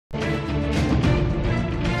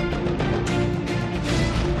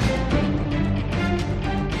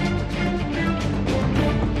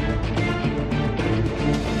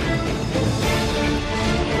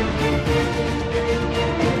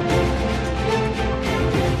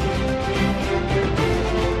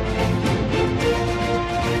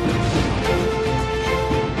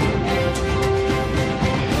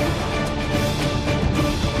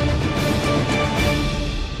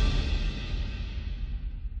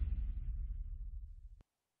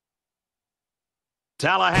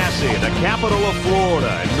Tallahassee, the capital of Florida,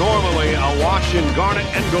 and normally awash in garnet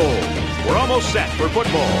and gold. We're almost set for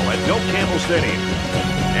football at Doak Campbell Stadium.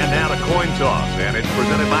 And now the coin toss, and it's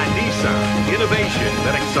presented by Nissan. Innovation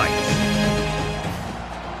that excites.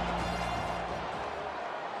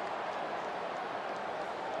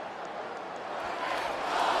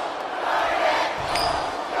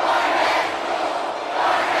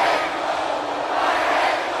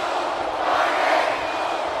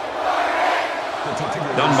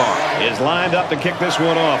 Is lined up to kick this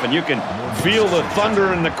one off, and you can feel the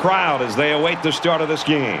thunder in the crowd as they await the start of this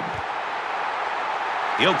game.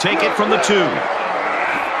 He'll take it from the 2.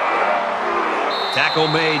 Tackle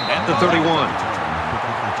made at the 31.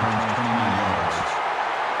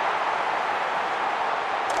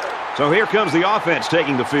 So here comes the offense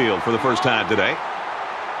taking the field for the first time today.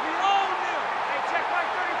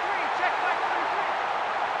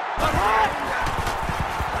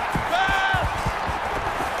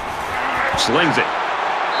 Slings it.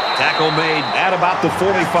 Tackle made at about the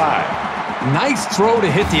 45. Nice throw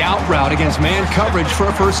to hit the out route against man coverage for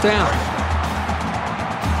a first down.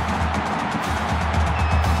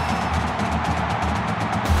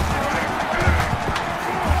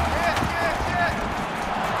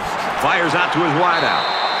 Fires out to his wideout.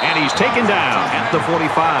 And he's taken down at the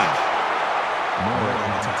 45.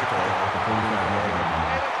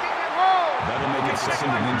 That'll make it 2nd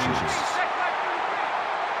and inches.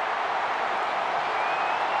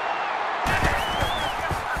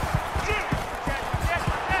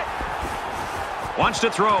 Wants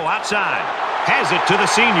to throw outside. Has it to the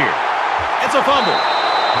senior. It's a fumble.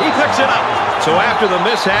 He picks it up. So after the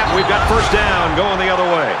mishap, we've got first down going the other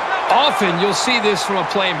way. Often you'll see this from a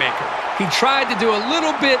playmaker. He tried to do a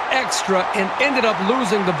little bit extra and ended up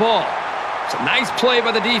losing the ball. It's a nice play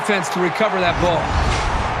by the defense to recover that ball.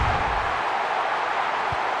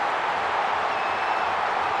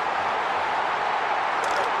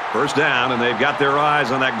 First down, and they've got their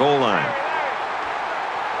eyes on that goal line.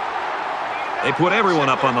 They put everyone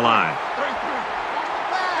up on the line.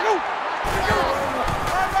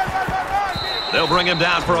 They'll bring him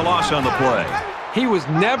down for a loss on the play. He was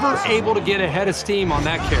never able to get ahead of steam on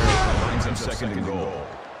that carry. Brings him 2nd and goal.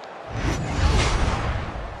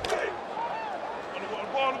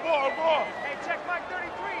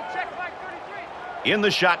 In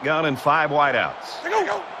the shotgun and 5 wideouts.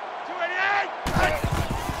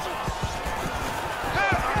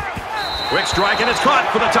 Quick strike, and it's caught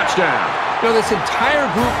for the touchdown. You know, this entire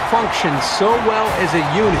group functions so well as a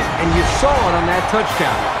unit, and you saw it on that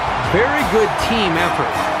touchdown. Very good team effort.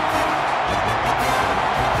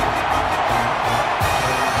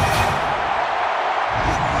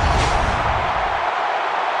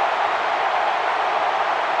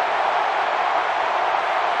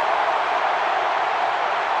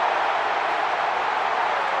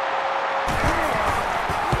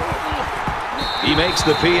 He makes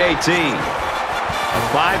the PAT. A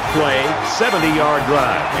 5-play, 70-yard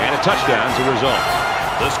drive, and a touchdown to result.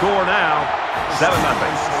 The score now, 7-0.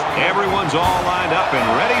 Everyone's all lined up and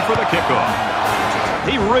ready for the kickoff.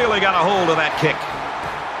 He really got a hold of that kick.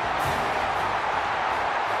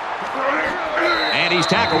 And he's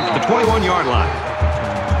tackled at the 21-yard line.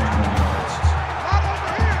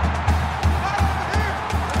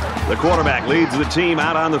 The quarterback leads the team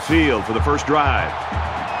out on the field for the first drive.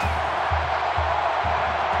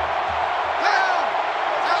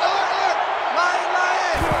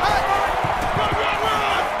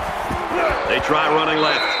 They try running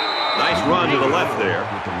left. Nice run to the left there.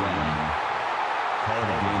 Call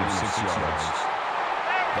it a gain of 6 yards.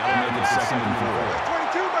 That'll make it 2nd and 4.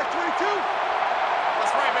 22 by 22.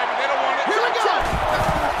 That's right, baby. They don't want it. Here we go.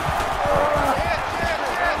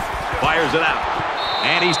 Fires it out.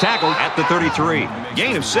 And he's tackled at the 33.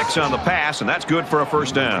 Gain of 6 on the pass, and that's good for a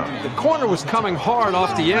first down. The corner was coming hard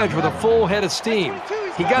off the edge with a full head of steam.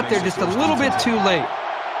 He got there just a little bit too late.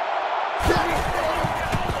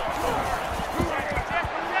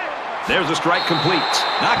 There's a strike complete.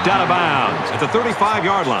 Knocked out of bounds at the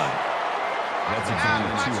 35-yard line. That's a gain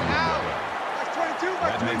of 2 on the play. That's 22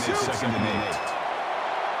 by 22. That makes it 2nd and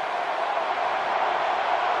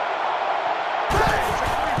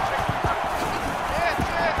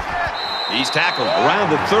 8. He's tackled around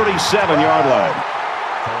the 37-yard line.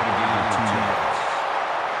 Call it a gain of 2 yards.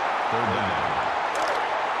 3rd down.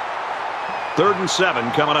 3rd and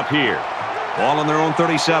 7 coming up here. Ball on their own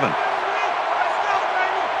 37.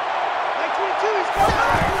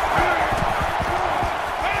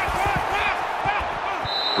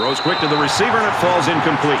 Throws quick to the receiver, and it falls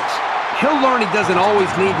incomplete. He'll learn he doesn't always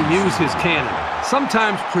need to use his cannon.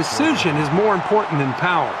 Sometimes precision is more important than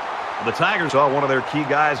power. The Tigers saw one of their key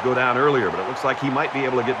guys go down earlier, but it looks like he might be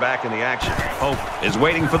able to get back in the action. Hope is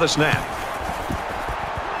waiting for the snap.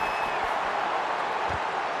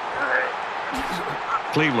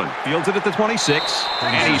 Cleveland fields it at the 26,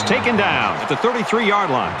 and he's taken down at the 33-yard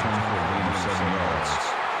line.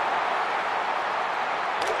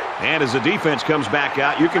 And as the defense comes back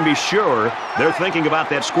out, you can be sure they're thinking about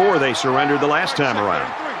that score they surrendered the last time around.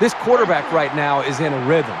 This quarterback right now is in a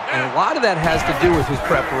rhythm, and a lot of that has to do with his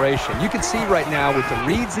preparation. You can see right now with the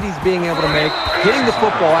reads that he's being able to make, getting the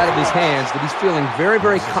football out of his hands, that he's feeling very,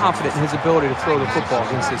 very confident in his ability to throw the football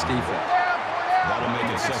against this defense. That'll make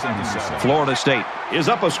it 2nd and 7. Florida State is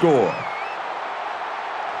up a score.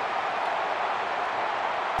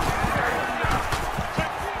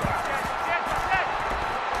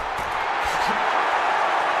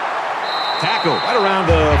 Tackle right around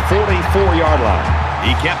the 44-yard line.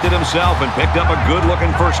 He kept it himself and picked up a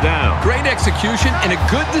good-looking first down. Great execution and a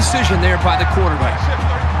good decision there by the quarterback.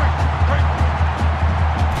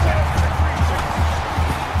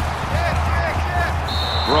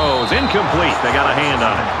 Throws incomplete. They got a hand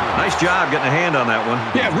on it. Nice job getting a hand on that one.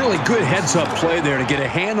 Yeah, really good heads-up play there to get a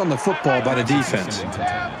hand on the football by the defense.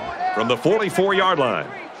 From the 44-yard line,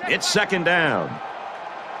 it's 2nd down.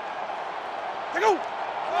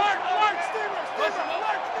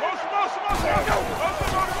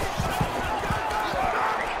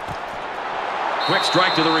 Quick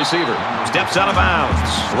strike to the receiver. Steps out of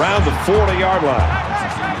bounds around the 40-yard line.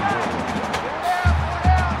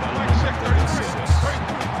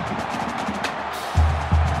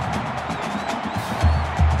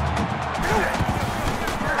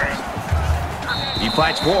 He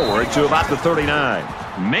fights forward to about the 39.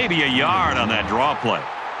 Maybe a yard on that draw play.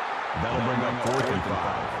 That'll bring up 4th and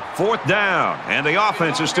 5. 4th down, and the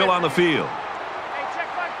offense is still on the field.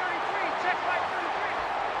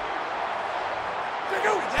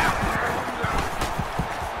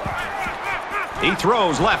 He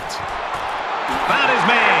throws left. Found his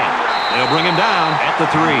man. They'll bring him down at the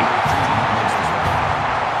 3.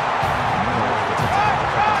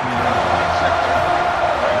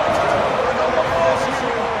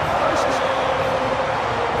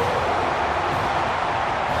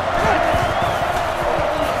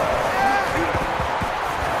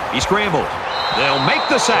 He scrambled. They'll make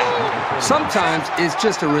the sack. Sometimes it's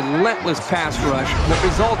just a relentless pass rush that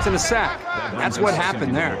results in a sack. That's what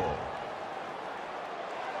happened there.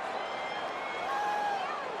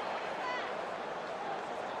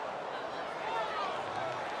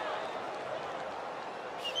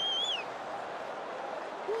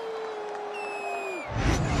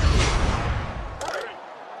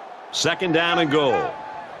 Second down and goal.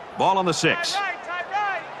 Ball on the 6.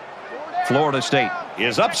 Florida State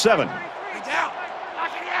is up 7.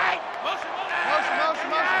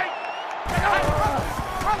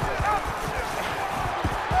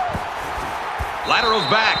 Laterals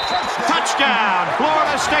back. Touchdown,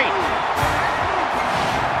 Florida State.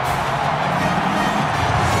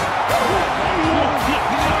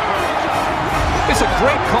 It's a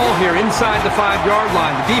great call here inside the 5-yard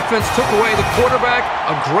line. The defense took away the quarterback,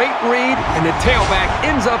 a great read, and the tailback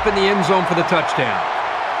ends up in the end zone for the touchdown.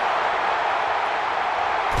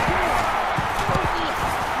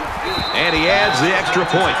 And he adds the extra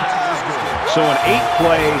point. So an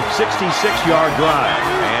 8-play, 66-yard drive,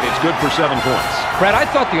 and it's good for 7 points. Brad, I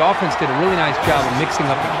thought the offense did a really nice job of mixing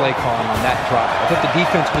up the play calling on that drive. I thought the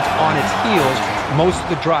defense was on its heels most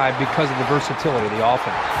of the drive because of the versatility of the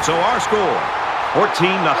offense. So our score,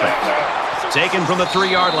 14-0. Taken from the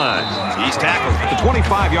 3-yard line. He's tackled at the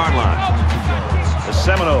 25-yard line. The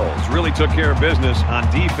Seminoles really took care of business on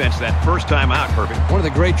defense that first time out, Kirby. One of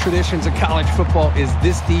the great traditions of college football is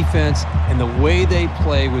this defense and the way they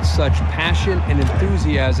play with such passion and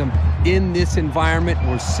enthusiasm in this environment.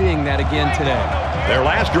 We're seeing that again today. Their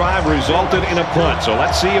last drive resulted in a punt, so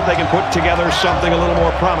let's see if they can put together something a little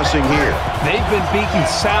more promising here. They've been beaten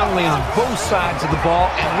soundly on both sides of the ball,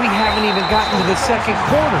 and we haven't even gotten to the second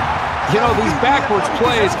quarter. You know, these backwards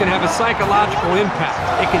plays can have a psychological impact.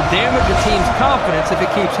 It can damage a team's confidence if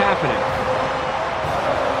it keeps happening.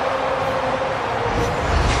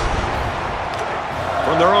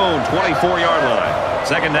 From their own 24-yard line,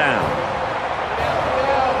 second down.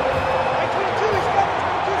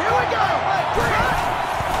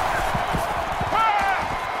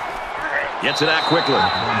 Gets it out quickly.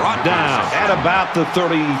 Brought down at about the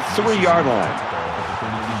 33-yard line.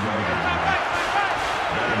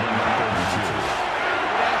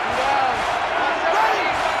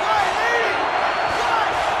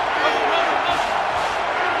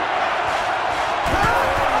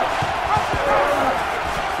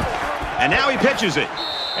 And now he pitches it.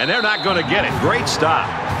 And they're not going to get it. Great stop.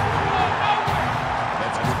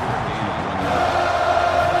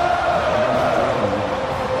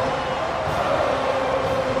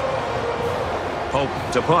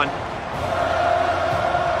 hope to punt.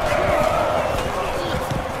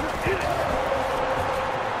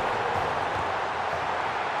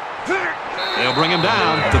 They'll bring him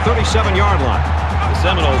down to the 37-yard line. The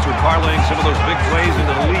Seminoles are parlaying some of those big plays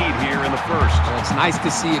into the lead here in the first. Well, it's nice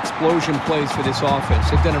to see explosion plays for this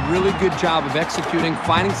offense. They've done a really good job of executing,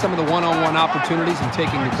 finding some of the one-on-one opportunities and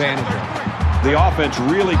taking advantage of them. The offense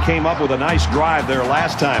really came up with a nice drive there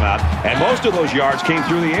last time out, and most of those yards came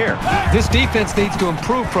through the air. This defense needs to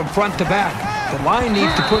improve from front to back. The line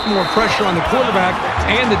needs to put more pressure on the quarterback,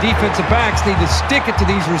 and the defensive backs need to stick it to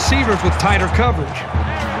these receivers with tighter coverage.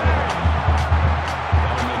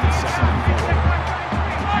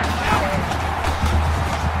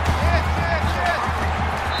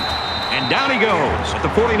 And down he goes at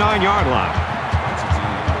the 49-yard line.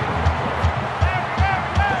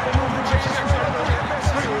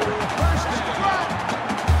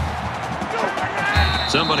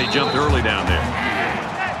 Somebody jumped early down there.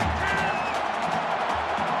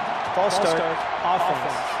 False start,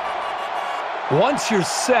 offense. Once you're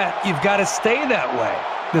set, you've got to stay that way.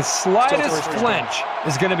 The slightest flinch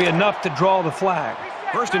is going to be enough to draw the flag.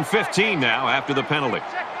 1st and 15 now after the penalty.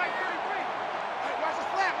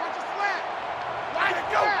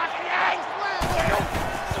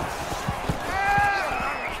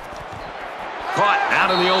 Caught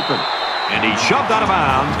out in the open. And he shoved out of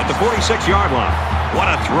bounds at the 46-yard line. What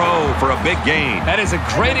a throw for a big gain. That is a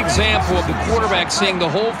great example of the quarterback seeing the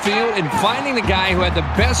whole field and finding the guy who had the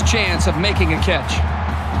best chance of making a catch.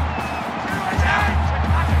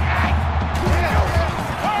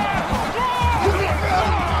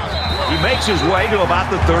 He makes his way to about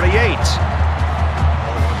the 38.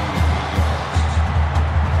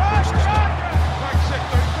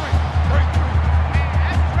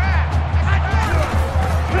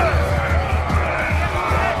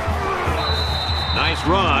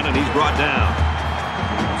 Run, and he's brought down.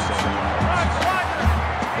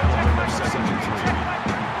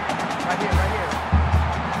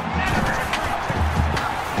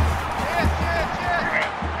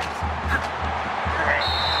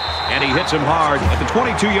 And he hits him hard at the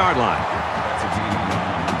 22-yard line.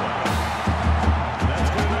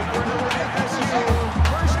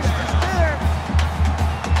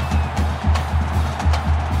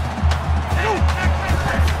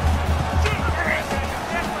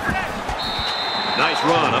 Nice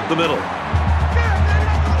run up the middle.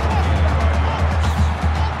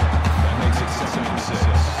 That makes it 2nd and 6.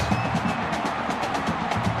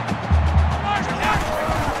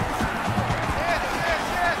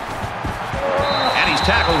 And he's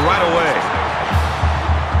tackled right away.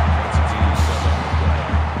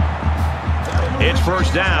 It's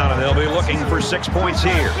 1st down, and they'll be looking for 6 points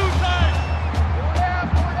here.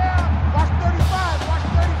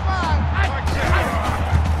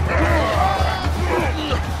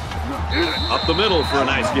 Up the middle for a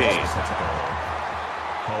nice gain.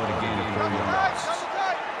 Call it a gain of 4 yards.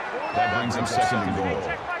 That brings him 2nd and goal.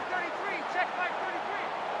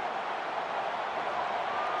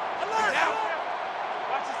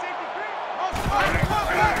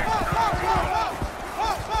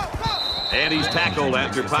 And he's tackled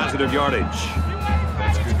after positive yardage.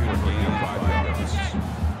 That's good for a gain of 5 yards.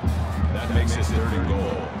 That makes it 3rd and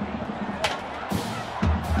goal.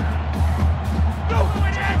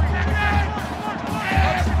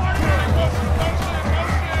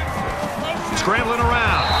 Scrambling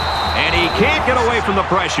around, and he can't get away from the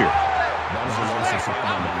pressure. That was a loss of 5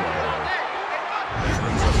 on the play. That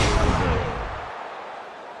brings us 4th and goal.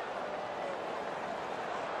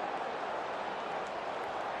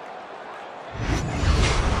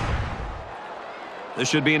 This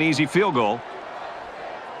should be an easy field goal.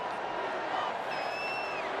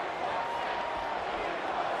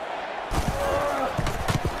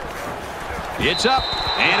 It's up,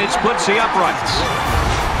 and it splits the uprights.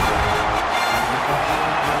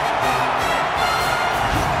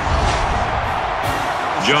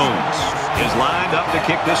 Jones is lined up to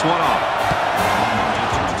kick this one off.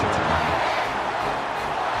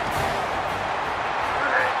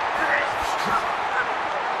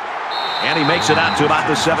 And he makes it out to about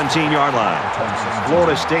the 17-yard line.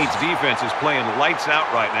 Florida State's defense is playing lights out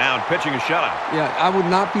right now and pitching a shutout. Yeah, I would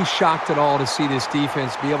not be shocked at all to see this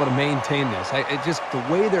defense be able to maintain this. Just the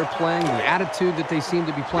way they're playing, the attitude that they seem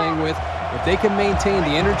to be playing with, if they can maintain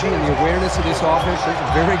the energy and the awareness of this offense, there's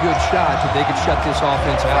a very good shot that they could shut this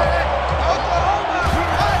offense out.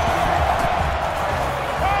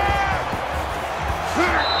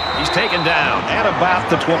 He's taken down at about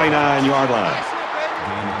the 29-yard line.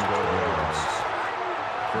 Gain of 12 yards.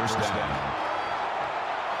 1st down.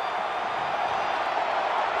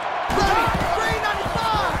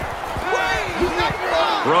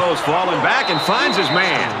 Throws falling back and finds his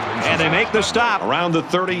man. And they make the stop around the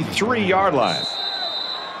 33-yard line.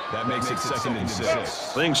 That makes it 2nd and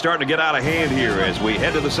 6. Things starting to get out of hand here as we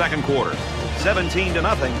head to the second quarter.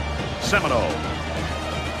 17-0, Seminole.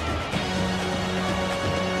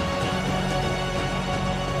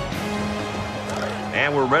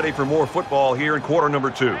 And we're ready for more football here in quarter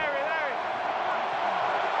number 2.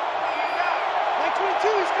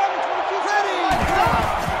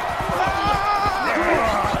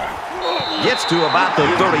 Gets to about the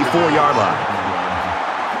 34-yard line.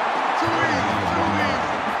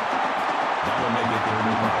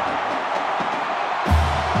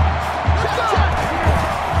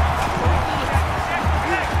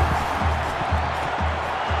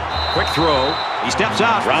 Quick throw. He steps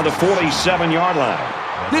out around the 47-yard line.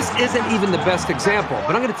 This isn't even the best example,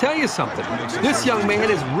 but I'm going to tell you something. This young man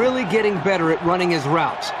is really getting better at running his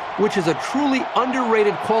routes, which is a truly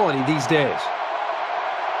underrated quality these days.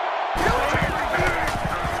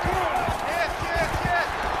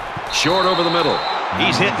 Short over the middle.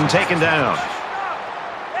 He's hit and taken down.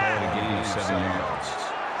 Call it a gain of 7 yards.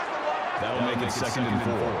 That'll make it 2nd and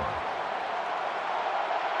 4.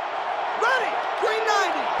 Ready!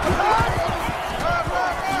 390!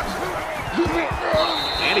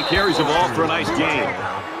 And he carries the ball for a nice gain.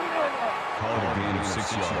 Call it a gain of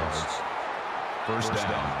 6 yards. First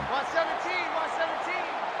down. 117! 117!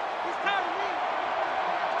 He's counting me!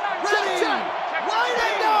 Ready! Wide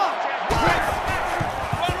and up!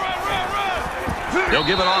 They'll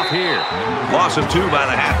give it off here. Loss of 2 by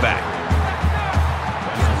the halfback.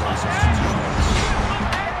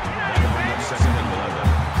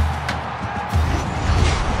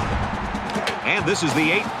 And this is the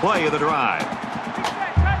 8th play of the drive.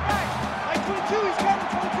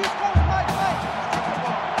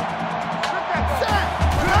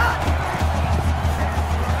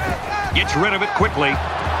 Gets rid of it quickly.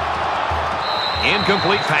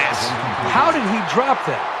 Incomplete pass. How did he drop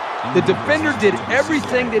that? The defender did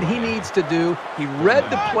everything that he needs to do. He read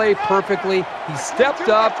the play perfectly. He stepped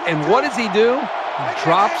up, and what does he do? He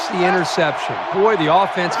drops the interception. Boy, the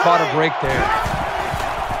offense caught a break there.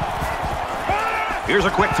 Here's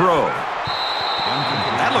a quick throw.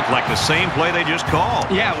 That looked like the same play they just called.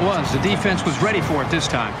 Yeah, it was. The defense was ready for it this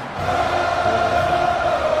time.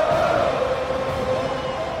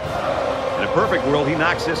 In a perfect world, he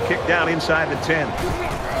knocks this kick down inside the 10.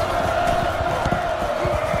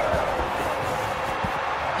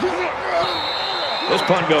 This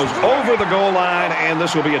punt goes over the goal line, and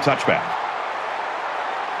this will be a touchback.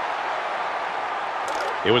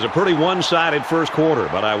 It was a pretty one-sided first quarter,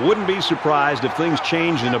 but I wouldn't be surprised if things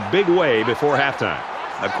changed in a big way before halftime.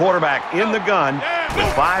 The quarterback in the gun with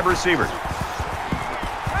 5 receivers.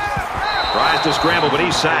 Tries to scramble, but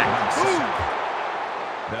he's sacked.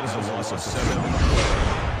 That is a loss of 7.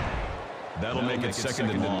 That'll make it 2nd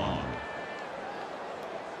and long.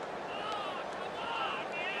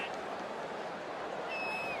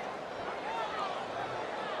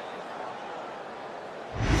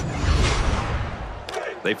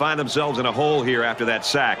 They find themselves in a hole here after that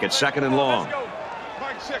sack. It's 2nd and long.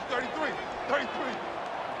 Mike check, 33. 33.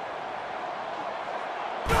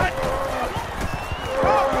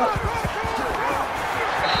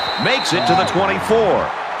 Makes it to the 24.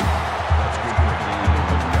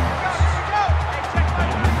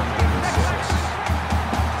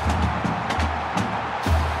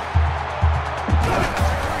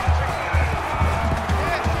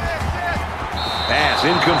 Pass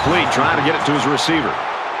incomplete, trying to get it to his receiver.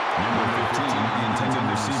 Number 15, the intended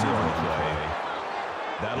receiver on the play.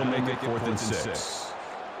 That'll make it 4th and 6.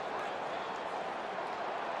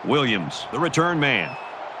 Williams, the return man.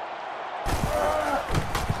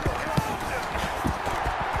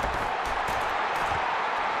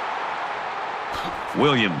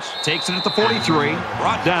 Williams takes it at the 43,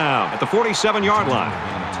 brought down at the 47-yard line.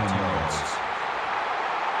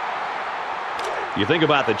 You think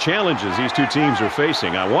about the challenges these two teams are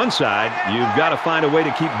facing. On one side, you've got to find a way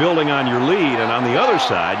to keep building on your lead, and on the other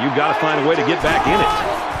side, you've got to find a way to get back in it.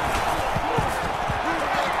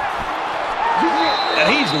 And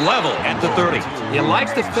he's level at the 30. You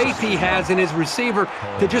like the faith he has in his receiver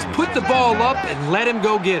to just put the ball up and let him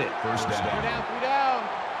go get it. First down. 3 down.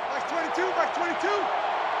 Back 22, back 22.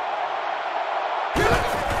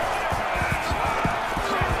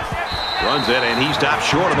 Runs it, and he stops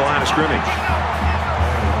short of the line of scrimmage.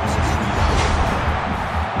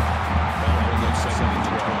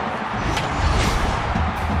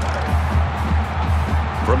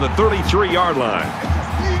 From the 33-yard line,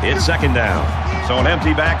 it's 2nd down. So an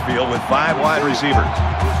empty backfield with 5 wide receivers.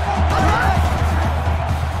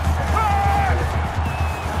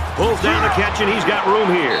 Pulls down the catch, and he's got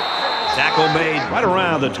room here. Tackle made right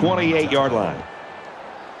around the 28-yard line.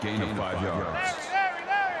 Gain of 5 yards.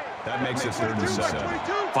 That makes it 3rd and 7.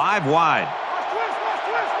 5 wide.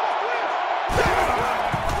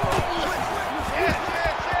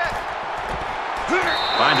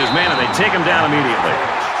 Finds his man, and they take him down immediately.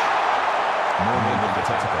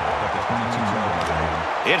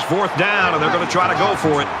 It's 4th down, and they're going to try to go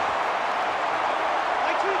for it.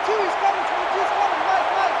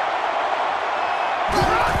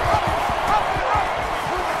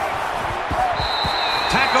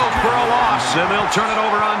 Tackled for a loss, and they'll turn it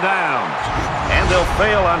over on downs. And they'll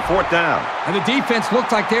fail on 4th down. And the defense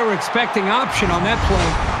looked like they were expecting option on that play.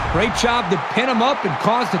 Great job to pin them up and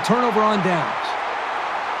cause the turnover on downs.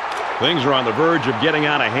 Things are on the verge of getting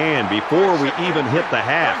out of hand before we even hit the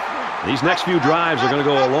half. These next few drives are going to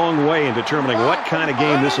go a long way in determining what kind of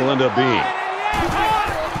game this will end up being.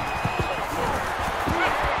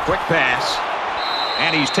 Quick pass.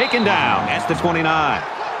 And he's taken down at the 29.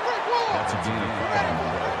 That's a gain of 5 on the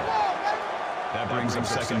way. That brings him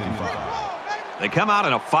 2nd and 5. They come out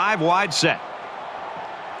in a 5-wide set.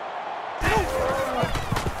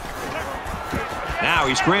 Now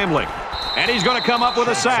he's scrambling. And he's going to come up with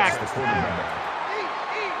a sack. That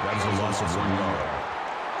is a loss of 1 yard.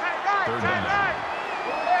 3rd down.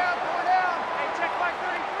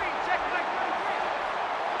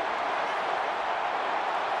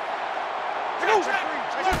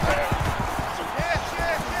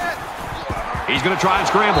 He's going to try and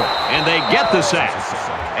scramble. And they get the sack.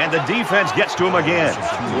 And the defense gets to him again.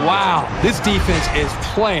 Wow, this defense is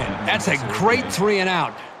playing. That's a great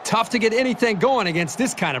 3-and-out. Tough to get anything going against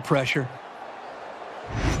this kind of pressure.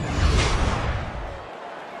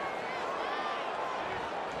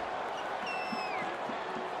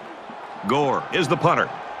 Gore is the punter.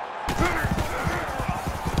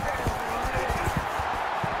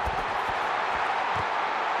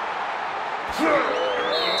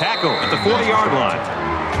 Tackle at the 40-yard line.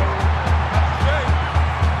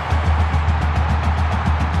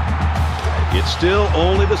 It's still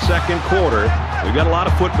only the 2nd quarter. We've got a lot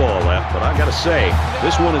of football left, but I've got to say,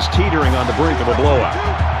 this one is teetering on the brink of a blowout.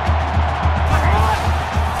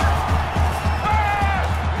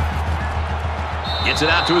 Gets it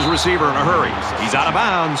out to his receiver in a hurry. He's out of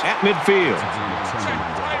bounds at midfield.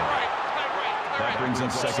 That brings him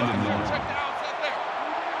 2nd and 1.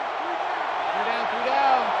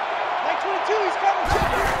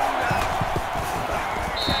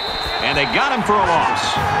 And they got him for a loss.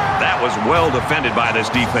 That was well defended by this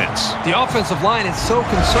defense. The offensive line is so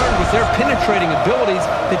concerned with their penetrating abilities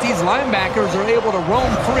that these linebackers are able to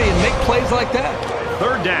roam free and make plays like that.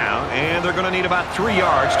 3rd down, and they're going to need about 3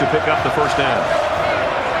 yards to pick up the 1st down.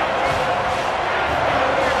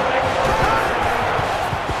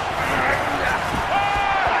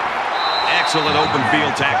 Excellent open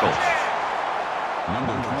field tackle.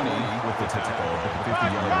 Number 20 with the tackle at the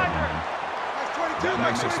 50-yard line. That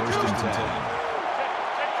makes it 1st and 10.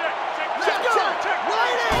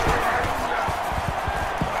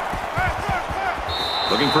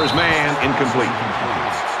 Looking for his man, incomplete.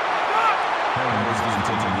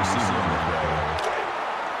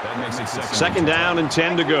 That makes it 2nd down and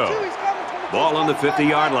 10 to go. Ball on the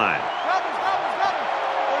 50-yard line.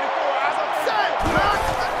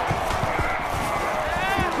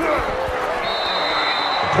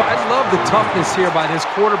 I love the toughness here by this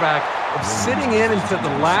quarterback of sitting in until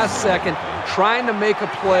the last second, trying to make a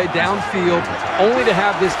play downfield, only to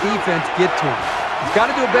have this defense get to him. He's got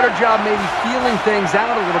to do a better job maybe feeling things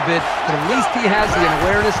out a little bit, but at least he has the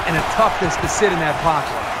awareness and the toughness to sit in that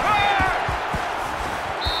pocket.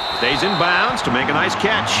 Stays in bounds to make a nice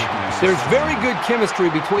catch. There's very good chemistry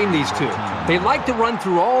between these two. They like to run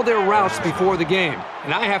through all their routes before the game.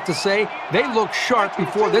 And I have to say, they looked sharp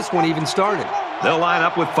before this one even started. They'll line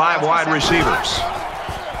up with 5 wide receivers.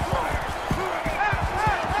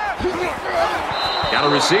 Got a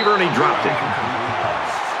receiver, and he dropped it.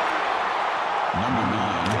 Number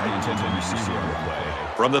 9 with the intended receiver on the play.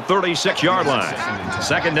 From the 36-yard line.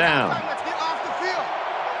 2nd down. Let's get off the field.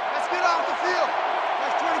 Let's get off the field.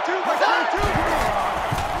 That's 22. That's 22.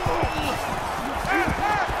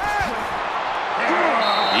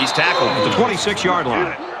 He's tackled at the 26-yard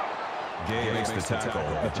line. Gay makes the tackle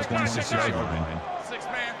at the 26-yard line.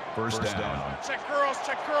 6-man. 1st down. Check curls,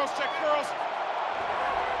 check curls, check curls.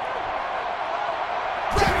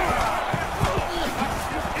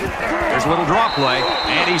 There's a little draw play,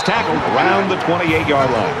 and he's tackled around the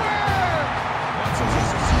 28-yard line.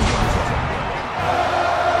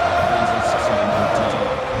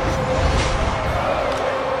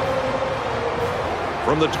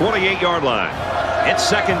 From the 28-yard line, it's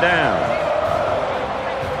 2nd down.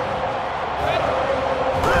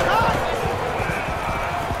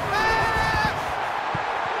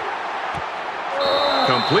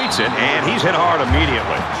 Completes it, and he's hit hard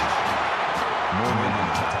immediately.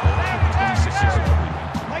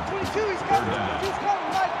 Mike 22, he's coming. He's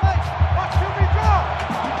coming. Mike. Watch QB drop.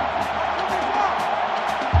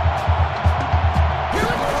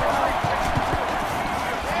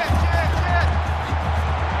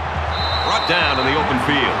 Brought down to the open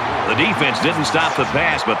field. The defense didn't stop the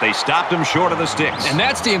pass, but they stopped him short of the sticks. And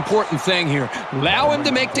that's the important thing here. Allow him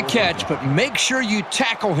to make the catch, but make sure you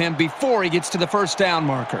tackle him before he gets to the first down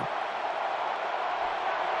marker.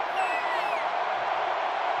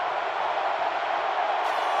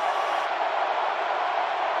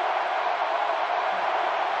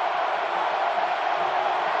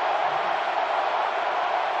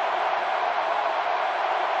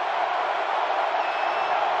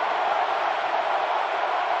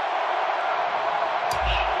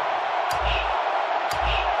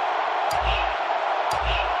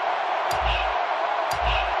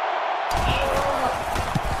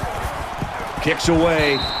 Kicks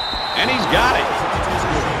away, and he's got it.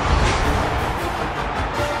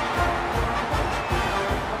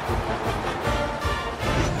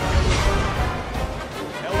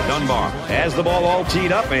 Dunbar has the ball all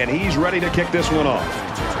teed up, and he's ready to kick this one off.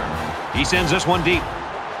 He sends this one deep.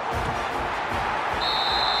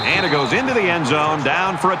 And it goes into the end zone,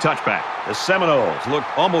 down for a touchback. The Seminoles looked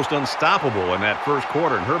almost unstoppable in that first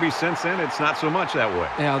quarter. And Herbie, since then, it's not so much that way.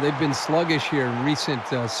 Yeah, they've been sluggish here in recent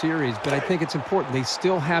series, but I think it's important. They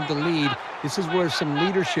still have the lead. This is where some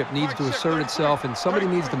leadership needs to assert itself, and somebody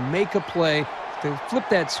needs to make a play to flip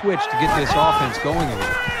that switch to get this offense going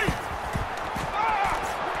again.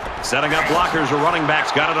 Setting up blockers, or running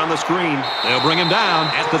backs got it on the screen. They'll bring him down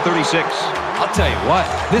at the 36. I'll tell you what,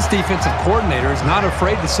 this defensive coordinator is not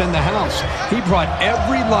afraid to send the house. He brought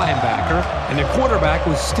every linebacker, and the quarterback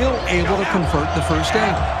was still able to convert the first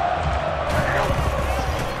down.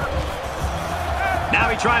 Now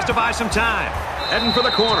he tries to buy some time. Heading for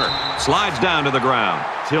the corner. Slides down to the ground.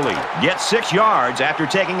 Tilley gets 6 yards after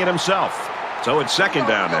taking it himself. So it's second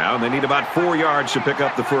down now, and they need about 4 yards to pick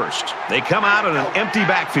up the first. They come out in an empty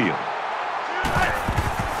backfield.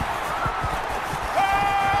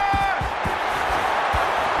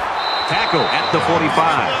 Tackle at the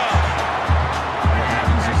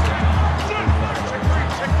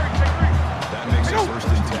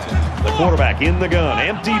 45. The quarterback in the gun.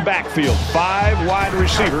 Empty backfield. 5 wide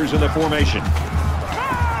receivers in the formation.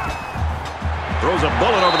 Throws a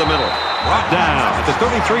bullet over the middle. Brought down at the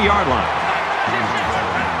 33-yard line.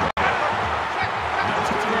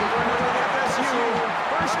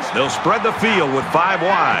 They'll spread the field with 5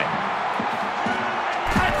 wide.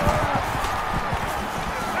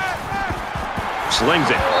 Slings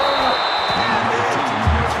it.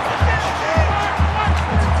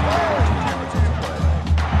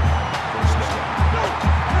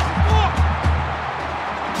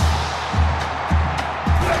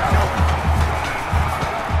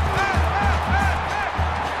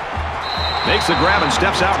 Makes the grab and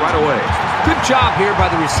steps out right away. Good job here by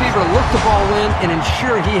the receiver to look the ball in and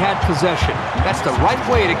ensure he had possession. That's the right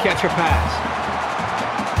way to catch a pass.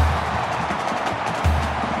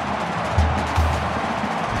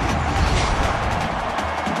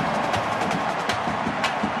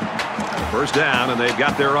 First down, and they've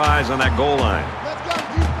got their eyes on that goal line. Let's go,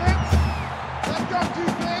 defense. Let's go,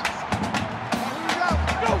 defense.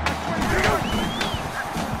 Here we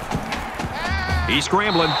go. He's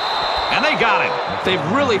scrambling, and they got him.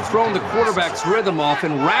 They've really thrown the quarterback's rhythm off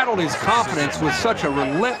and rattled his confidence with such a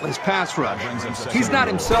relentless pass rush. He's not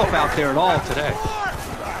himself out there at all today.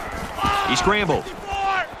 He scrambled.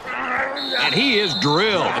 And he is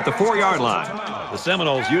drilled at the 4-yard line. The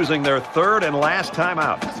Seminoles using their 3rd and last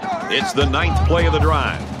timeout. It's the 9th play of the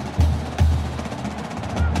drive.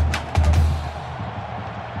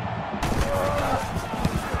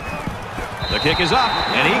 The kick is up,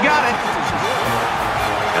 and he got it.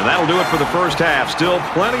 And that'll do it for the first half. Still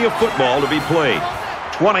plenty of football to be played.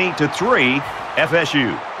 20-3,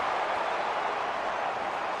 FSU.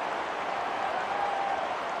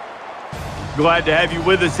 Glad to have you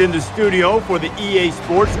with us in the studio for the EA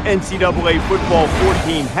Sports NCAA Football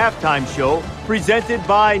 14 halftime show presented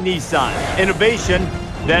by Nissan. Innovation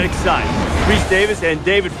that excites. Reese Davis and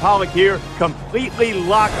David Pollock here, completely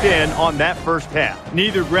locked in on that first half.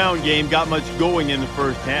 Neither ground game got much going in the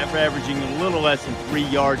first half, averaging a little less than 3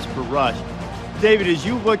 yards per rush. David, as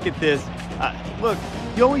you look at this, look,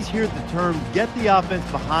 You always hear the term, get the offense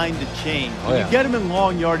behind the chains. When you get them in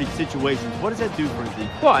long yardage situations, what does that do for a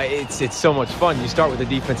defense? Well, it's so much fun. You start with the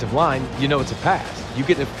defensive line, you know it's a pass. You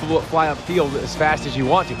get to fly upfield as fast as you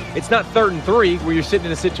want to. It's not 3rd and 3 where you're sitting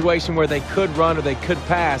in a situation where they could run or they could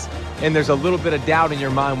pass, and there's a little bit of doubt in your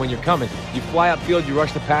mind when you're coming. You fly upfield, you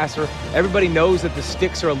rush the passer. Everybody knows that the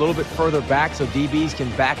sticks are a little bit further back, so DBs can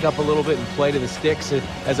back up a little bit and play to the sticks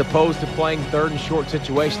as opposed to playing 3rd and short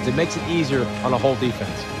situations. It makes it easier on a whole defense.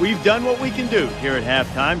 We've done what we can do here at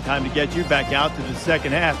halftime. Time to get you back out to the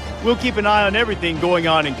second half. We'll keep an eye on everything going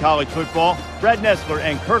on in college football. Brad Nessler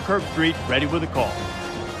and Kirk Herbstreit ready with a call.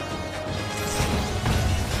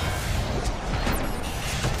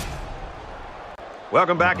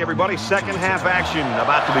 Welcome back, everybody. Second half action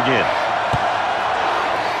about to begin.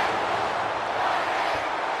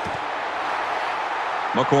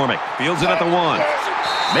 McCormick fields it at the 1.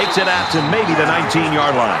 Makes it out to maybe the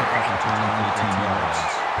 19-yard line.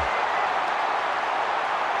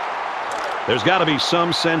 There's got to be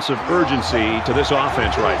some sense of urgency to this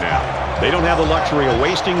offense right now. They don't have the luxury of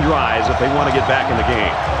wasting drives if they want to get back in the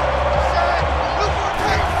game.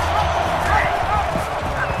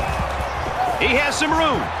 He has some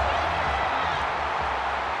room.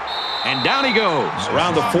 And down he goes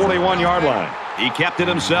around the 41-yard line. He kept it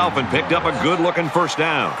himself and picked up a good-looking first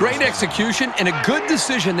down. Great execution and a good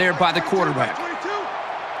decision there by the quarterback.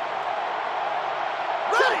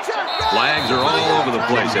 Flags are all over the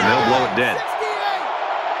place, and they'll blow it dead.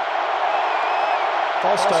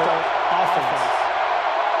 False start, offense.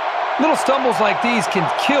 Little stumbles like these can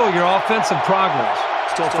kill your offensive progress.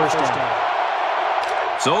 Still first down.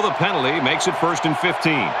 So the penalty makes it 1st and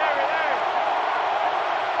 15. Like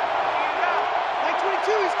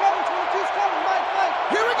 22, he's coming. 22's coming. Mike.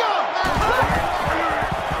 Here we go.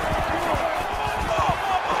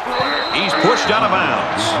 He's pushed out of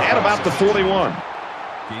bounds at about the 41.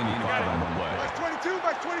 Gaining 5 on the play. Like 22.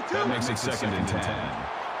 That makes it 2nd and 10.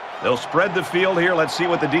 They'll spread the field here. Let's see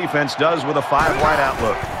what the defense does with a 5-wide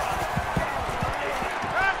outlook.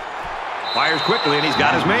 Fires quickly, and he's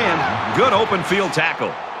got his man. Good open field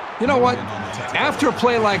tackle. You know what? After a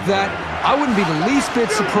play like that, I wouldn't be the least bit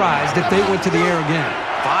surprised if they went to the air again.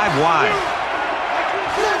 5 wide.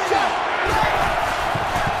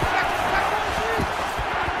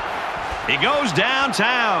 He goes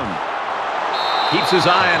downtown. Keeps his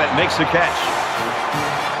eye on it, makes the catch.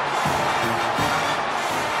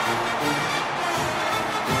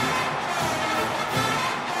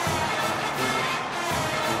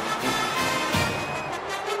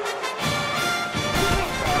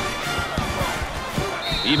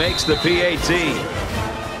 He makes the PAT.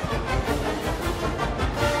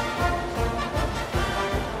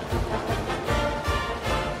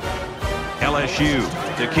 LSU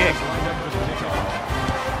to kick.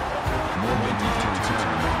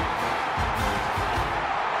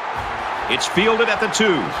 It's fielded at the 2.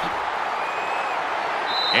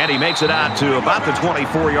 And he makes it out to about the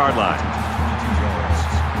 24-yard line.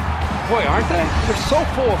 Boy, aren't they? They're so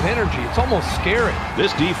full of energy. It's almost scary.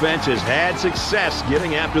 This defense has had success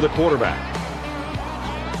getting after the quarterback.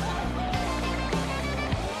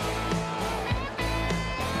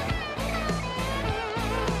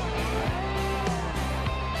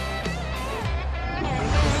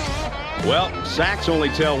 Well, sacks only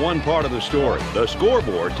tell one part of the story. The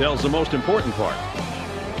scoreboard tells the most important part.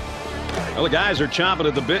 Well, the guys are chomping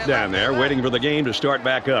at the bit down there, waiting for the game to start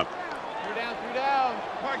back up. 3 down.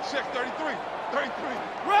 Mike 6, 33.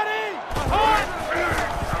 Ready?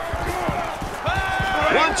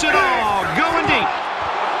 Wants it all. Going deep.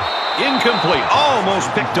 Incomplete.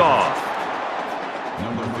 Almost picked off.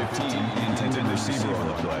 Number 15, intended receiver on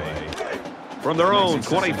the play. From their own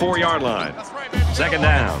 24-yard line. 2nd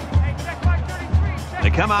down. They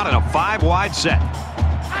come out in a 5-wide set.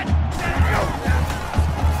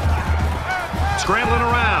 Scrambling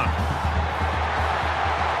around.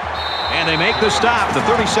 And they make the stop, the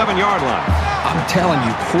 37-yard line. I'm telling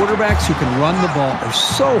you, quarterbacks who can run the ball are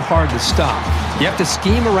so hard to stop. You have to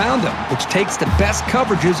scheme around them, which takes the best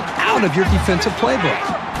coverages out of your defensive playbook.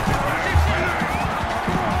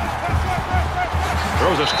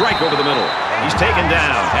 Throws a strike over the middle. He's taken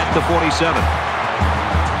down at the 47.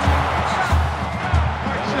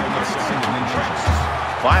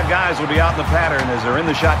 5 guys will be out in the pattern as they're in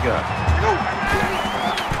the shotgun.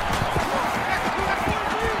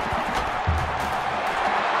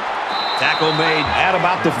 Tackle made at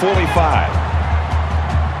about the 45.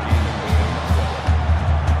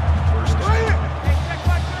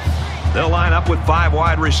 They'll line up with 5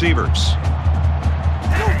 wide receivers.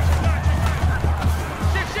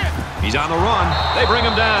 He's on the run. They bring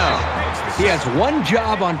him down. He has one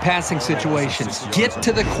job on passing situations, get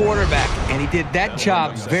to the quarterback, and he did that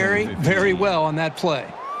job very, very well on that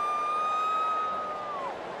play.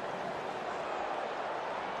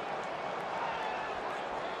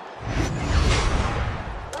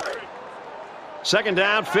 Second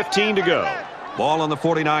down, 15 to go. Ball on the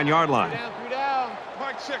 49-yard line. Three down.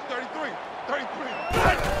 Mike check, 33. 33.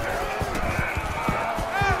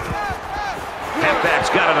 Halfback's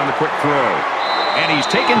got it on the quick throw. And he's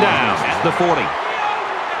taken down at the 40.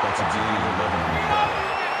 That's a gain of 11 on the play.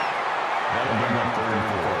 That'll bring up 3rd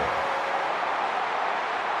and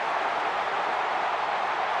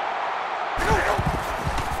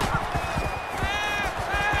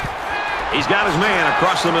 4. He's got his man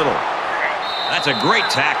across the middle. That's a great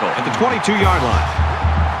tackle at the 22-yard line.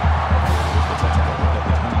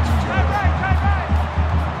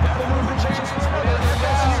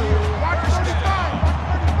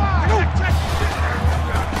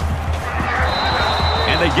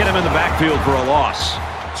 And they get him in the backfield for a loss.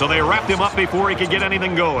 So they wrapped him up before he could get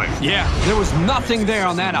anything going. Yeah, there was nothing there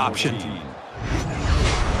on that option.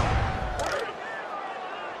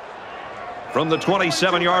 From the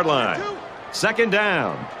 27-yard line. Second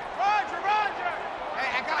down.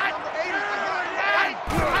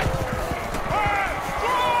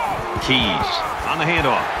 Keys on the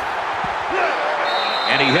handoff.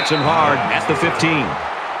 And he hits him hard at the 15.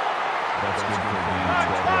 That's good for a gain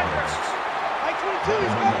of 12 yards. Mike 22, he's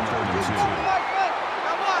coming. 22, Mike.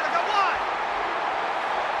 I got one.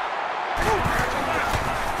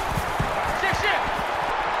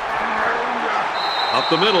 Up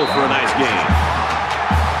the middle for a nice gain.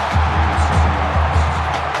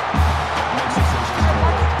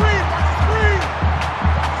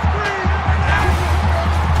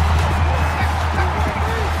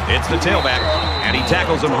 It's the tailback, and he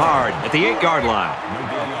tackles him hard at the 8-yard line. No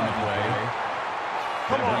gain on the play.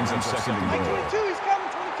 That brings him 2nd and Mike goal. 22, he's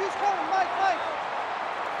coming. 22's coming. Mike.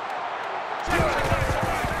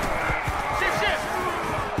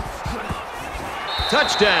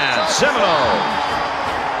 Touchdown, Seminole.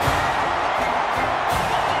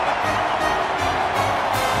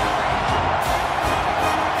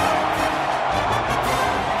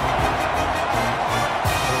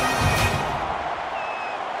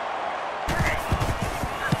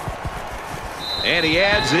 And he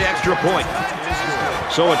adds the extra point.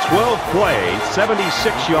 So a 12-play,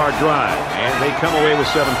 76-yard drive, and they come away with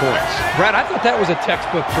 7 points. Brad, I thought that was a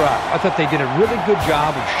textbook drive. I thought they did a really good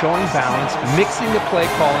job of showing balance, mixing the play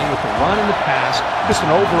calling with the run and the pass. Just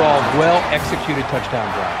an overall well-executed touchdown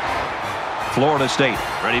drive. Florida State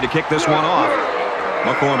ready to kick this one off.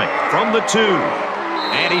 McCormick from the 2.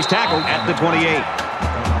 And he's tackled at the 28.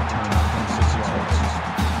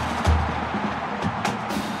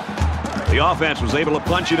 The offense was able to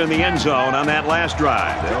punch it in the end zone on that last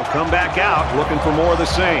drive. They'll come back out looking for more of the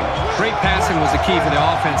same. Great passing was the key for the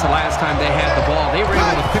offense the last time they had the ball. They were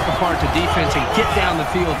able to pick apart the defense and get down the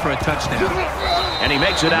field for a touchdown. And he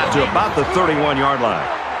makes it out to about the 31-yard line.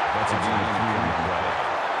 That's a gain of 3 on the play.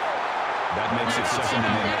 That makes it 2nd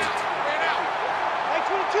and 8. Mike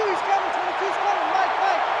 22, he's coming. 22's coming. Mike.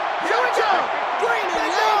 Here we go. Green and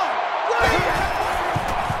yellow.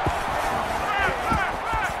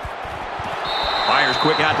 Fires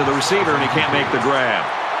quick out to the receiver, and he can't make the grab.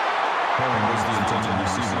 Was the intended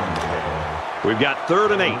receiver on the play. We've got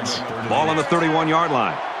 3rd and 8. Ball on the 31-yard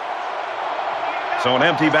line. So an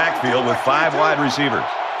empty backfield with 5 wide receivers.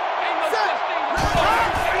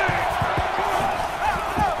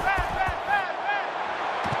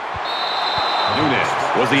 Nunes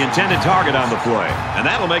was the intended target on the play, and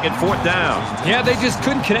that'll make it 4th down. Yeah, they just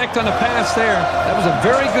couldn't connect on the pass there. That was a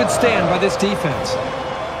very good stand by this defense.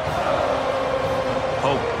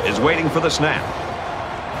 Hope is waiting for the snap.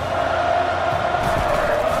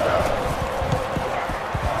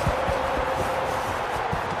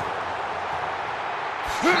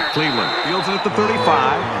 Cleveland fields it at the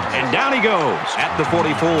 35, and down he goes at the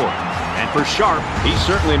 44. And for Sharp, he's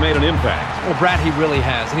certainly made an impact. Well, Brad, he really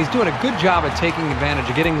has, and he's doing a good job at taking advantage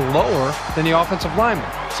of getting lower than the offensive lineman.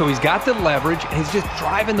 So he's got the leverage, and he's just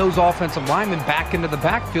driving those offensive linemen back into the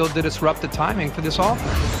backfield to disrupt the timing for this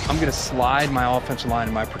offense. I'm going to slide my offensive line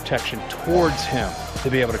and my protection towards him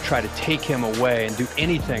to be able to try to take him away and do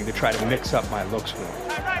anything to try to mix up my looks for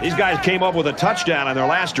him. These guys came up with a touchdown on their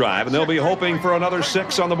last drive, and they'll be hoping for another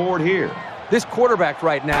 6 on the board here. This quarterback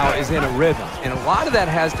right now is in a rhythm, and a lot of that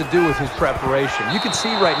has to do with his preparation. You can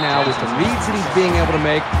see right now with the reads that he's being able to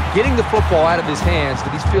make, getting the football out of his hands,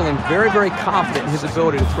 that he's feeling very, very confident in his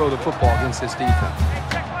ability to throw the football against this defense.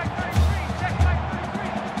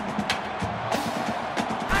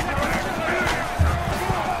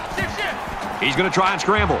 He's going to try and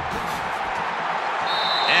scramble.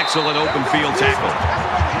 Excellent open field tackle.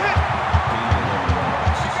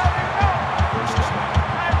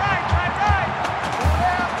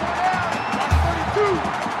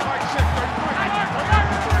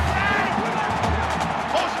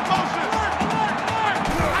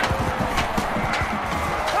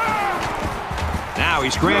 Now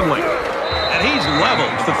he's scrambling. And he's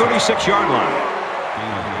leveled to the 36-yard line.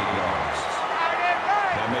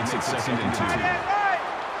 That makes it 2nd and 2.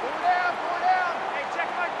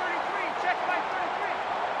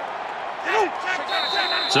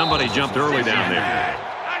 Somebody jumped early down there.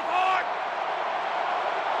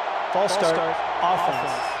 False start.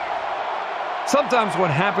 Offense. Sometimes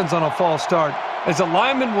what happens on a false start is a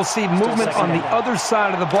lineman will see movement on the other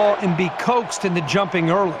side of the ball and be coaxed into jumping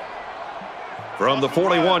early. From the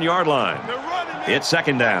 41-yard line, it's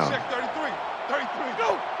 2nd down.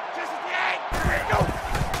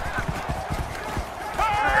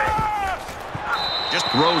 Just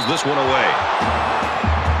throws this one away.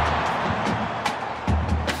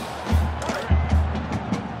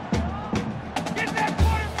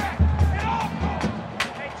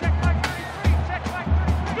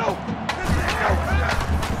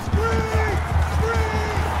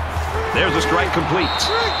 There's a strike complete.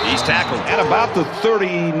 He's tackled at about the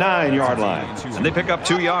 39-yard line, and they pick up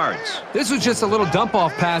 2 yards. This was just a little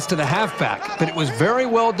dump-off pass to the halfback, but it was very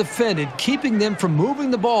well defended, keeping them from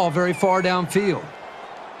moving the ball very far downfield.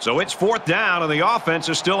 So it's 4th down, and the offense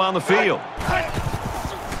is still on the field.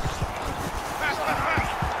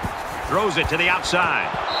 Throws it to the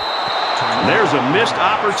outside. There's a missed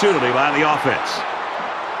opportunity by the offense.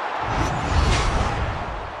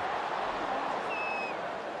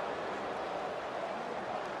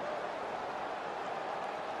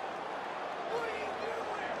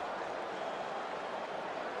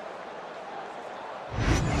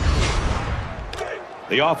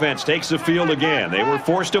 The offense takes the field again. They were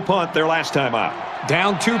forced to punt their last time out.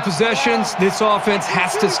 Down 2 possessions, this offense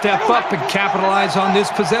has to step up and capitalize on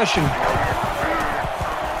this possession.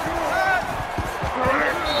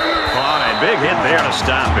 On a big hit there to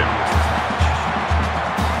stop him.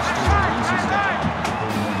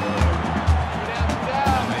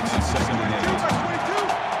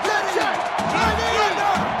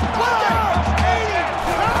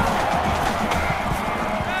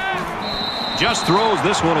 Just throws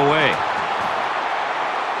this one away.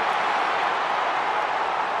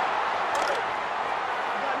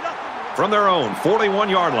 From their own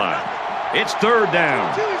 41-yard line, it's 3rd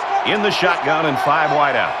down. In the shotgun and 5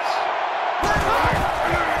 wideouts.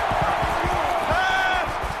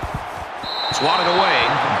 Swatted away.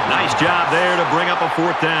 Nice job there to bring up a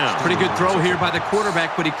 4th down. Pretty good throw here by the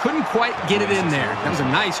quarterback, but he couldn't quite get it in there. That was a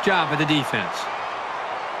nice job by the defense.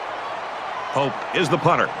 Hope is the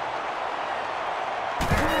punter.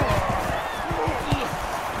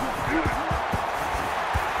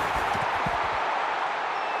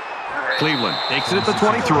 Cleveland takes it at the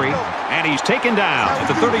 23, and he's taken down at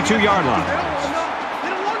the 32-yard line.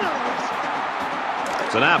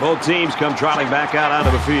 So now both teams come trotting back out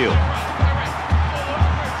onto the field.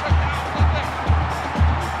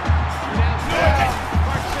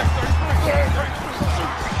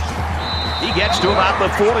 He gets to about the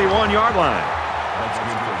 41-yard line. That's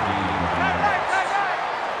good for gaining 9 yards.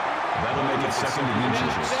 That'll make it 2nd and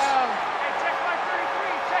inches.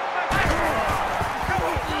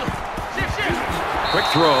 Quick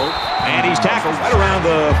throw, and he's tackled right around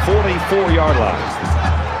the 44-yard line.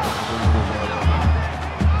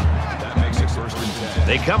 That makes it 1st and 10.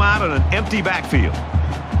 They come out in an empty backfield.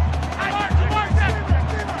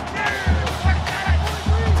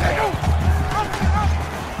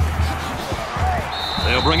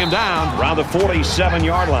 They'll bring him down around the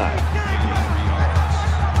 47-yard line.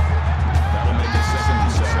 That'll make it 2nd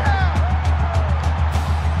and 7.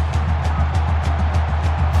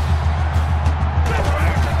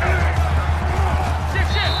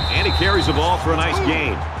 And he carries the ball for a nice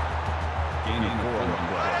gain. Gaining 4 on the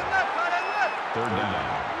play. 3rd down.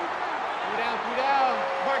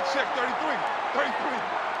 Mike, check 33. 33.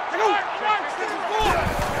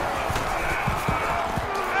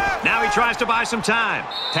 Now he tries to buy some time.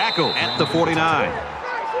 Tackle at the 49.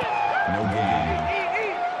 No gain.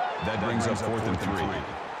 That brings up 4th and 3.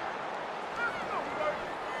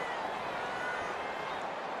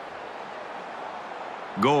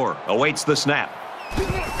 Gore awaits the snap.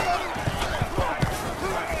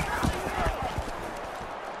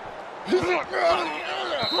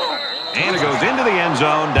 And it goes into the end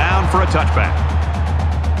zone, down for a touchback.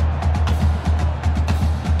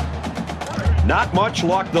 Not much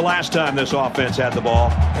luck the last time this offense had the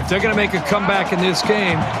ball. If they're going to make a comeback in this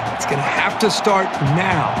game, it's going to have to start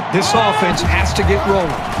now. This offense has to get rolling.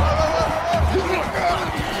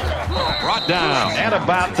 Brought down at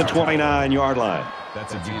about the 29-yard line.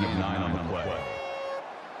 That's a gain of 9 on the play.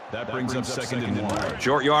 That brings up second and 1.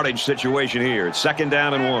 Short yardage situation here. It's second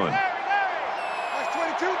down and 1. Box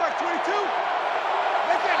 22, box 22.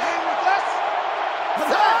 Make that hang with us.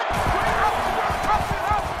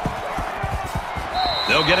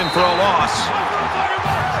 They'll get him for a loss.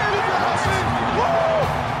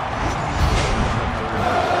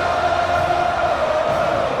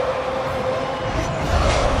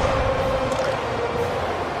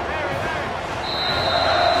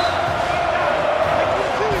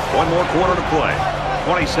 One more quarter to play.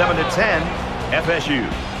 27-10, FSU.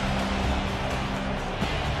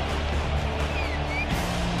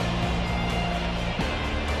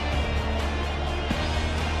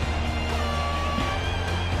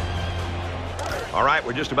 All right,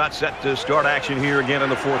 we're just about set to start action here again in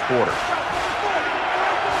the fourth quarter.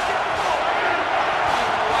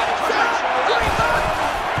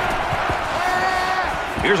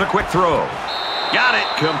 Here's a quick throw. Got it.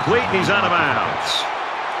 Complete, and he's out of bounds.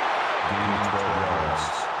 Gain of 12 yards.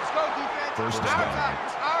 Let's go, defense. First It's our down. time.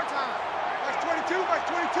 It's our time. Box 22, box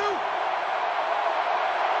 22.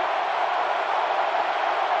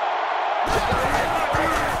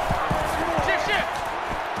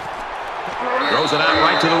 Throws it out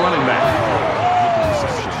right to the running back.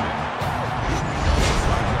 Reception.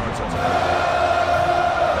 5 yards on the play.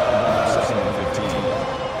 That'll bring up second and 15.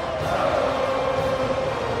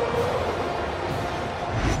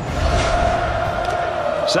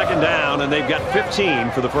 Second down, and they've got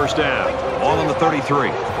 15 for the first down. All on the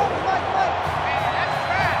 33.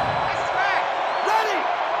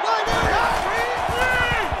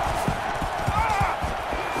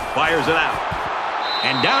 Fires it out.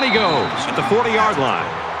 And down he goes at the 40-yard line.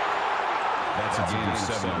 That's a gain of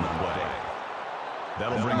 7 on the play.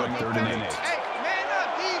 That'll bring up third and 8. Hey, man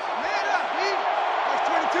up, Deke. Man up, Deke. Box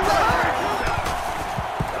 22, box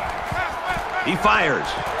 22. He fires.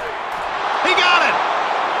 He got it!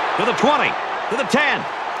 To the 20, to the 10.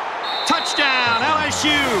 Touchdown,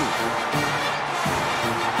 LSU!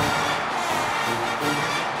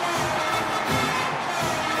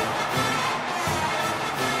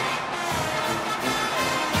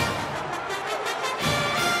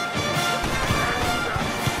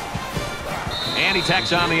 And he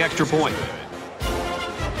tacks on the extra point.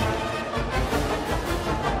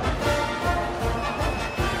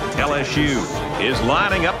 LSU is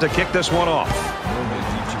lining up to kick this one off.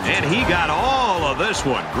 And he got all of this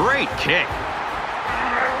one. Great kick.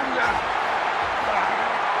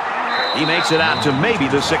 He makes it out to maybe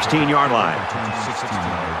the 16-yard line. 16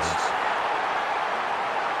 yards.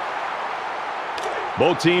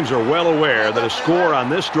 Both teams are well aware that a score on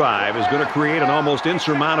this drive is going to create an almost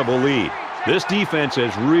insurmountable lead. This defense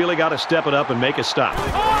has really got to step it up and make a stop.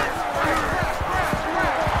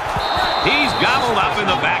 He's gobbled up in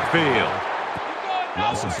the backfield.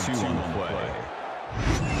 Loss of 2 on the play.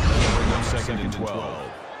 Second and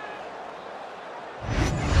 12.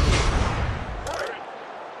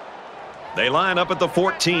 They line up at the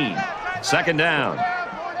 14. Second down.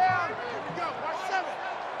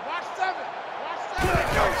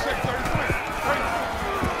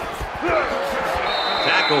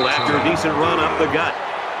 Tackled after a decent run up the gut.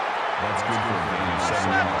 That's good for a gain of 7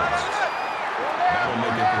 yards. That'll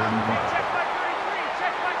make it 35.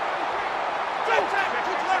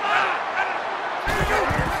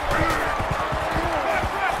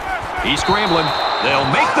 He's scrambling. They'll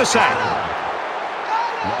make the sack.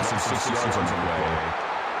 Loss of 6 yards on the play.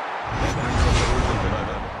 That brings up third and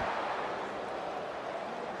 11.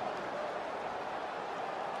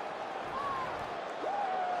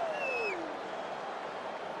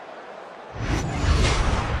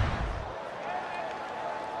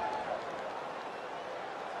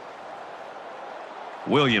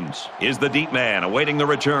 Williams is the deep man awaiting the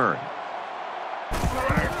return.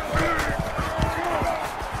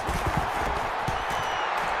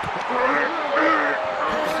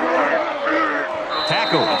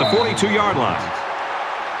 Tackle at the 42-yard line.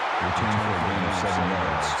 Return for a gain of 7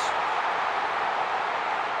 yards.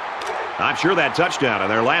 Not sure that touchdown in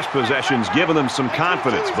their last possession's given them some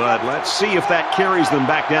confidence, but let's see if that carries them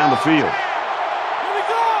back down the field.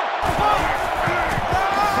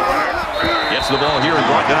 Gets the ball here and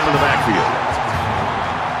brought down to the backfield.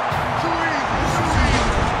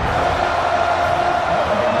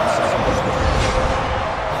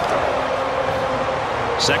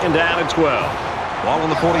 Second down and 12. Ball on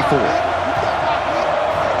the 44.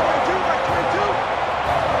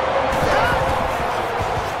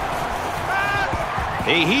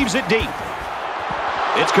 He heaves it deep.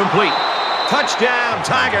 It's complete. Touchdown,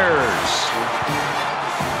 Tigers.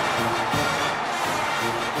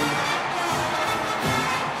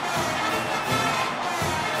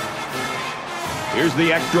 Here's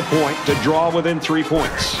the extra point to draw within 3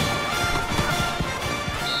 points.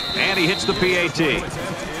 And he hits the PAT.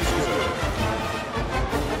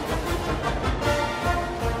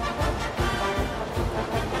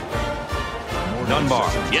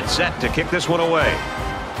 Dunbar gets set to kick this one away.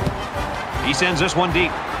 He sends this one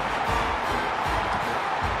deep.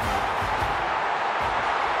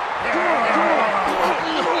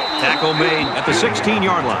 Tackle made at the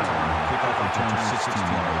 16-yard line.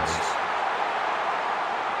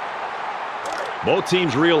 Both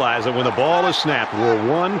teams realize that when the ball is snapped, we're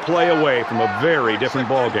one play away from a very different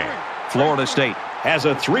ball game. Florida State has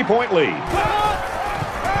a 3-point lead.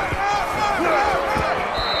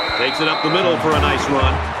 Takes it up the middle for a nice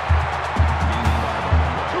run.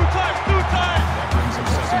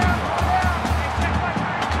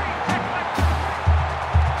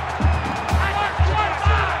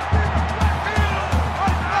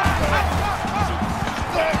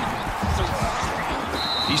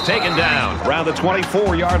 He's taken down around the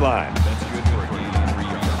 24-yard line. That's good for a gain of 3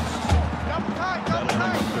 yards. That'll bring up 32.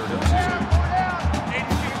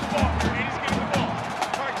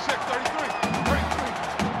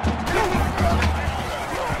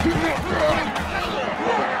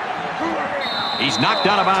 He's knocked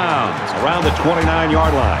out of bounds around the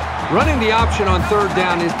 29-yard line. Running the option on third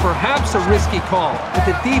down is perhaps a risky call, but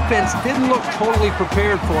the defense didn't look totally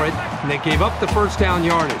prepared for it, and they gave up the first down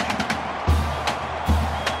yardage.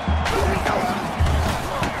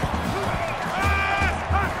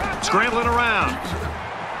 Scrambling around.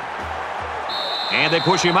 And they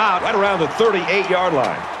push him out right around the 38-yard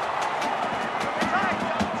line.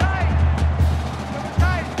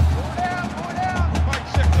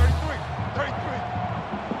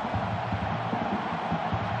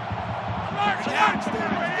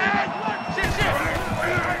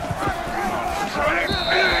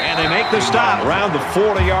 And they make the stop around the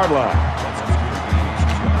 40-yard line.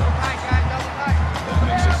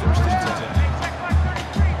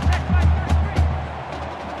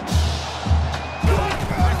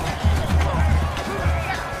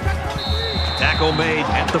 Tackle made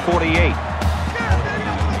at the 48.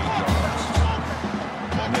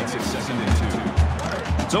 That makes it 2nd and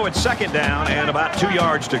 2. So it's 2nd down and about 2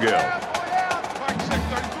 yards to go.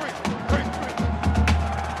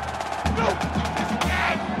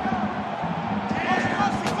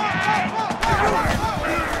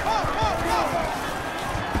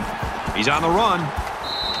 He's on the run.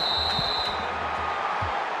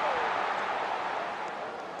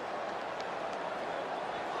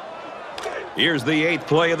 Here's the 8th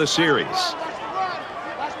play of the series.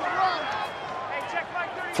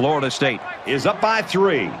 Florida State is up by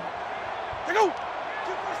 3.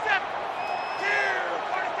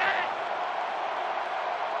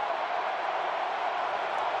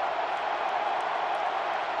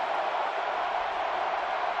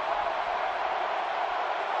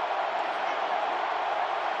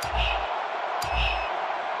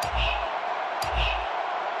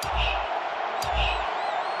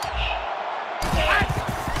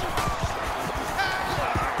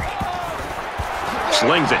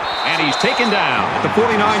 Slings it, and he's taken down at the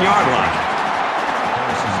 49-yard line.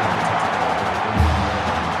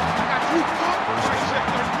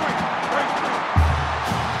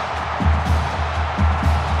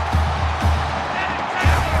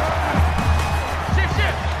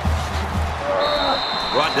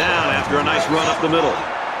 Brought down after a nice run up the middle.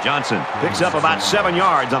 Johnson picks up about 7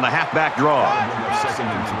 yards on the halfback draw. 2nd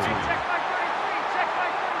and 3.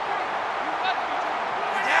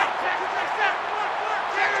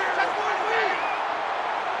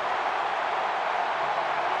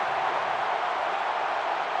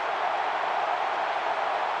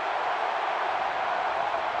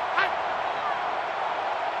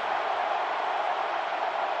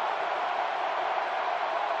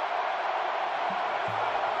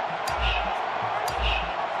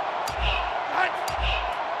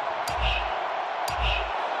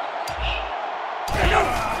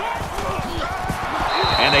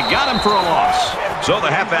 And they got him for a loss. So the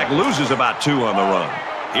halfback loses about 2 on the run.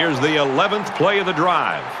 Here's the 11th play of the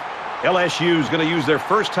drive. LSU is going to use their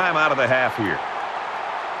first time out of the half here.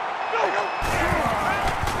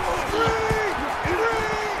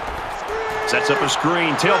 Sets up a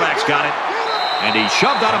screen. Tailback's got it. And he's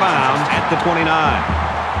shoved out of bounds at the 29.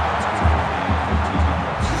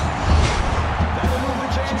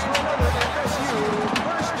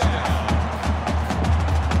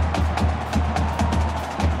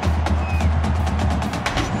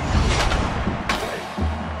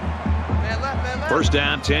 First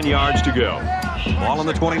down, 10 yards to go. Ball on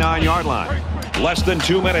the 29-yard line. Less than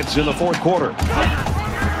 2 minutes in the fourth quarter.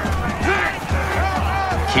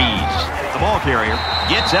 Keys, the ball carrier,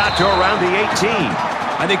 gets out to around the 18.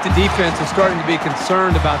 I think the defense is starting to be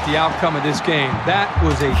concerned about the outcome of this game. That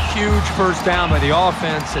was a huge first down by the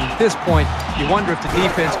offense, and at this point, you wonder if the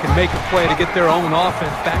defense can make a play to get their own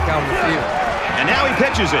offense back out on the field. And now he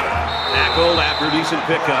pitches it. Tackled after a decent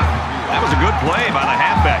pickup. That was a good play by the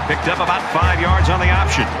halfback. Picked up about 5 yards on the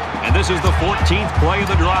option. And this is the 14th play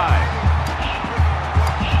of the drive.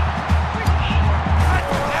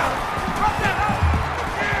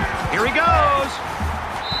 Here he goes.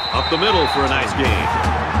 Up the middle for a nice gain.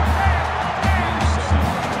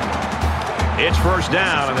 It's first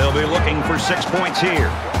down, and they'll be looking for 6 points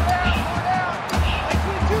here.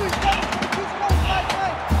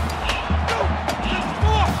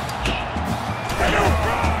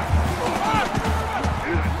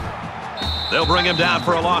 They'll bring him down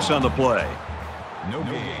for a loss on the play. No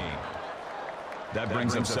gain. That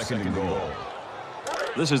brings up second and goal.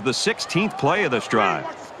 This is the 16th play of this drive.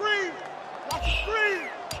 Watch the screen. Watch the screen.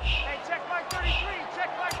 Hey, check my 33. Check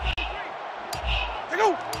my 33. They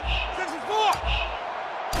go.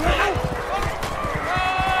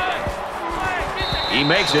 6-4. He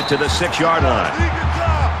makes it to the 6-yard line.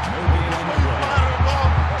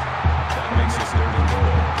 That makes it third and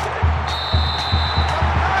goal.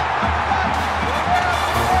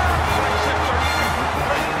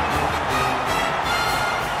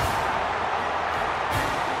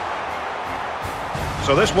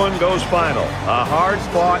 So this one goes final. A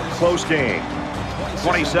hard-fought, close game.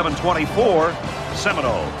 27-24,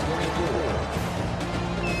 Seminoles.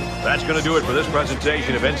 That's going to do it for this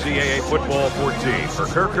presentation of NCAA Football 14. For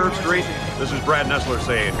Kirk Herbstreit, this is Brad Nessler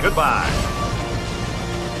saying goodbye.